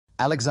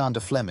Alexander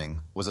Fleming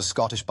was a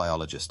Scottish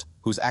biologist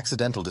whose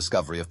accidental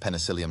discovery of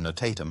Penicillium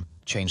notatum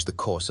changed the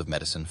course of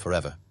medicine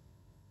forever.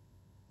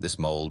 This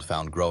mold,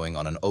 found growing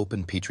on an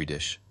open petri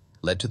dish,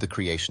 led to the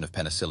creation of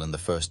penicillin, the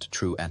first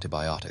true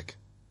antibiotic,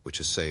 which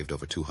has saved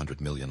over 200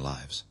 million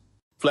lives.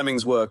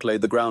 Fleming's work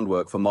laid the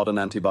groundwork for modern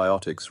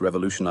antibiotics,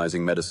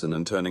 revolutionizing medicine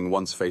and turning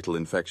once fatal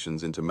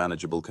infections into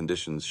manageable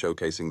conditions,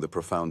 showcasing the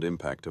profound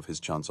impact of his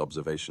chance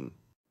observation.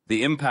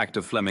 The impact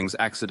of Fleming's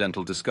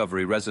accidental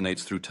discovery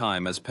resonates through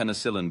time as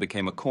penicillin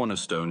became a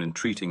cornerstone in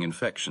treating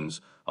infections,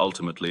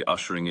 ultimately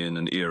ushering in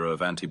an era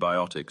of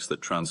antibiotics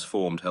that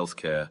transformed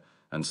healthcare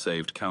and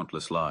saved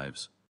countless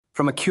lives.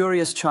 From a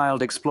curious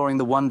child exploring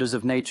the wonders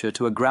of nature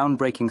to a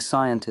groundbreaking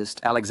scientist,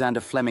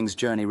 Alexander Fleming's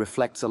journey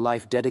reflects a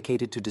life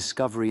dedicated to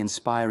discovery,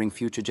 inspiring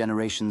future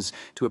generations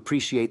to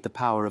appreciate the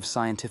power of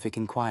scientific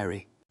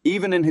inquiry.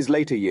 Even in his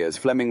later years,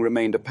 Fleming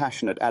remained a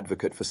passionate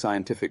advocate for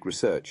scientific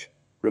research,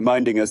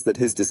 reminding us that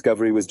his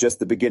discovery was just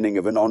the beginning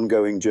of an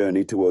ongoing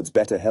journey towards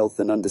better health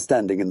and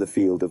understanding in the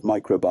field of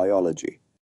microbiology.